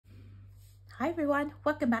Hi everyone,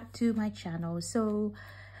 welcome back to my channel. So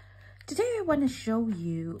today I want to show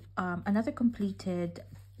you another completed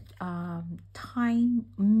tiny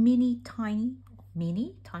mini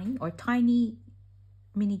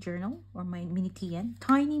journal, or my mini TN,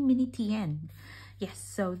 tiny mini TN. Yes,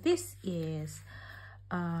 so this is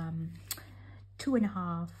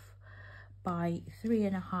 2.5 by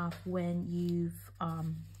 3.5 when you've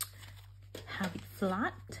have it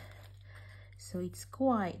flat. So it's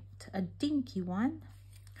quite a dinky one,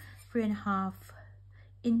 3.5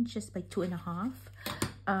 inches by 2.5.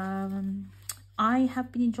 I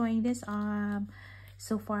have been enjoying this.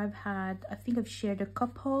 So far I think I've shared a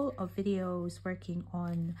couple of videos working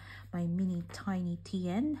on my mini tiny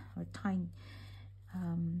TN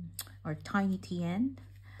or tiny TN,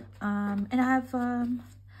 and I have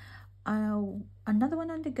another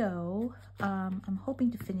one on the go. I'm hoping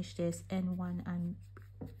to finish this, and one I'm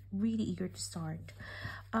really eager to start.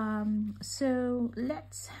 So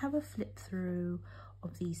let's have a flip through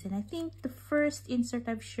of these, and I think the first insert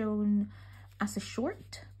I've shown as a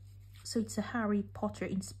short, so it's a Harry Potter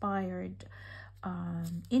inspired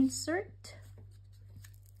insert.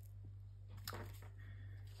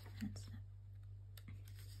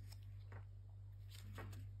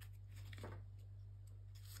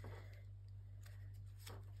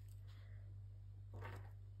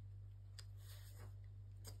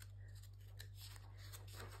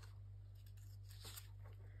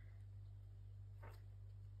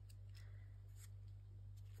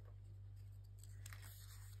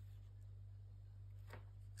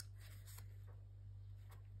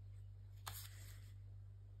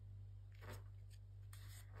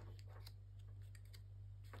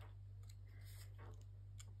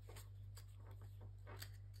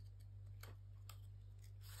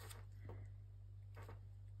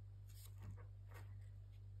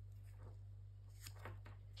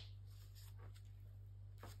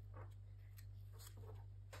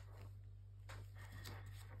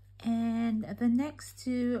 And the next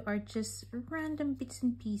two are just random bits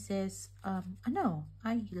and pieces. No,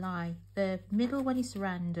 I lie. The middle one is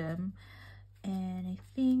random, and I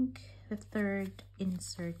think the third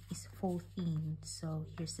insert is fall themed. So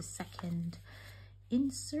here's the second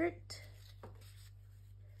insert.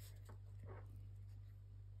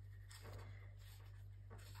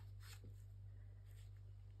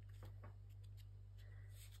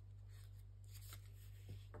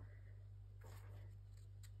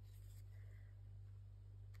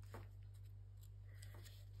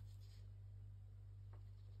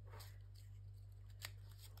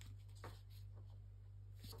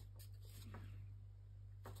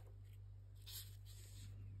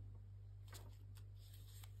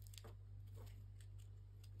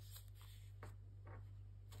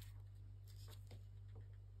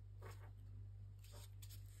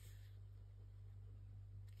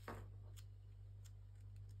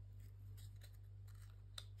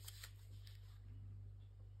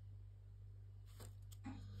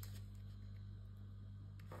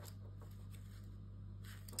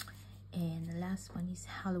 And the last one is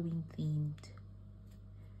Halloween themed.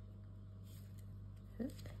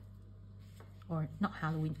 Or not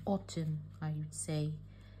Halloween, autumn, I would say.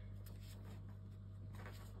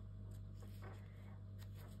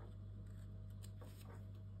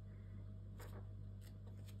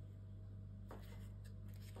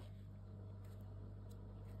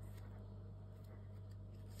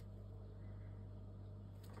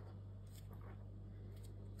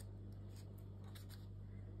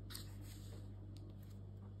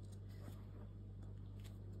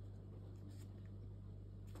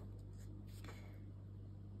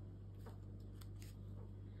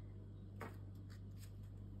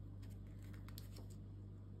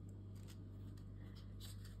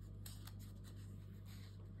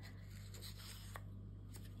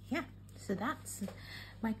 Yeah, so that's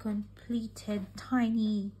my completed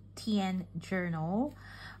tiny TN journal.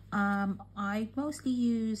 I mostly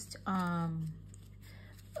used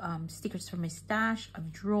stickers from my stash.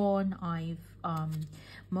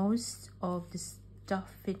 Most of the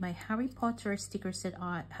stuff in my Harry Potter stickers that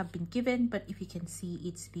I have been given, but if you can see,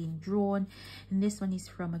 it's been drawn. And this one is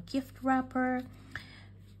from a gift wrapper.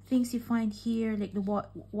 Things you find here, like the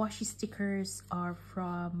washi stickers, are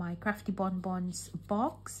from my Crafty Bonbons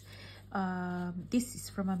box. This is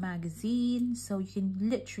from a magazine, so you can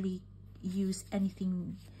literally use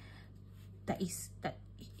anything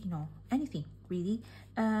anything really.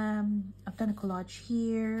 I've done a collage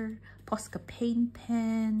here, Posca paint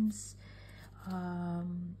pens,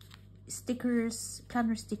 stickers,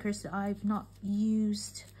 planner stickers that I've not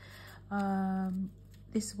used.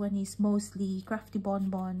 This one is mostly Crafty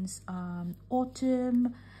Bonbons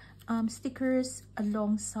autumn stickers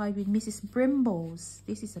alongside with Mrs. Brimble's.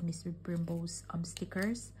 This is a Mr. Brimble's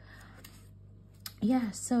stickers.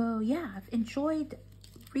 Yeah, so yeah, I've enjoyed,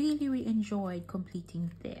 really enjoyed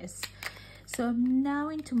completing this. So I'm now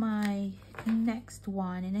into my next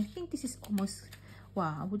one, and I think this is almost,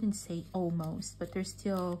 well, I wouldn't say almost, but there's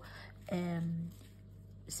still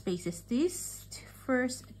spaces. These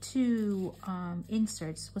first two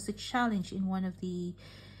inserts was a challenge in one of the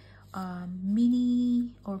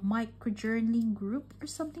mini or micro journaling group or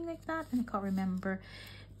something like that, and I can't remember,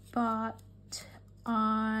 but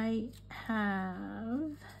I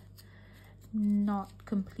have not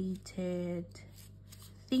completed.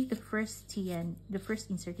 I think the first TN, the first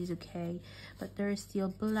insert is okay, but there are still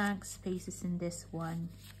blank spaces in this one.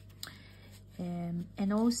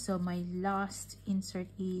 And also my last insert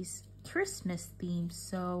is Christmas theme,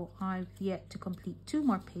 so I've yet to complete 2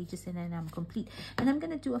 more pages and then I'm complete, and I'm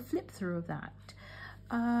gonna do a flip through of that.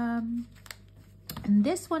 And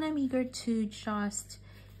this one I'm eager to just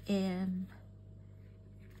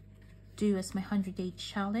do as my 100-day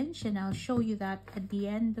challenge, and I'll show you that at the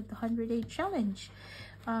end of the 100-day challenge.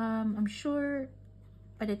 I'm sure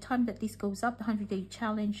by the time that this goes up, the 100-day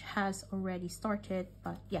challenge has already started,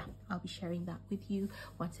 but yeah, I'll be sharing that with you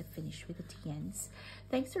once I finish with the TNs.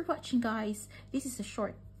 Thanks for watching, guys. This is a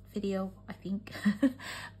short video, I think.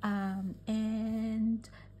 And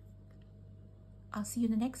I'll see you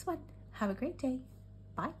in the next one. Have a great day.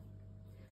 Bye.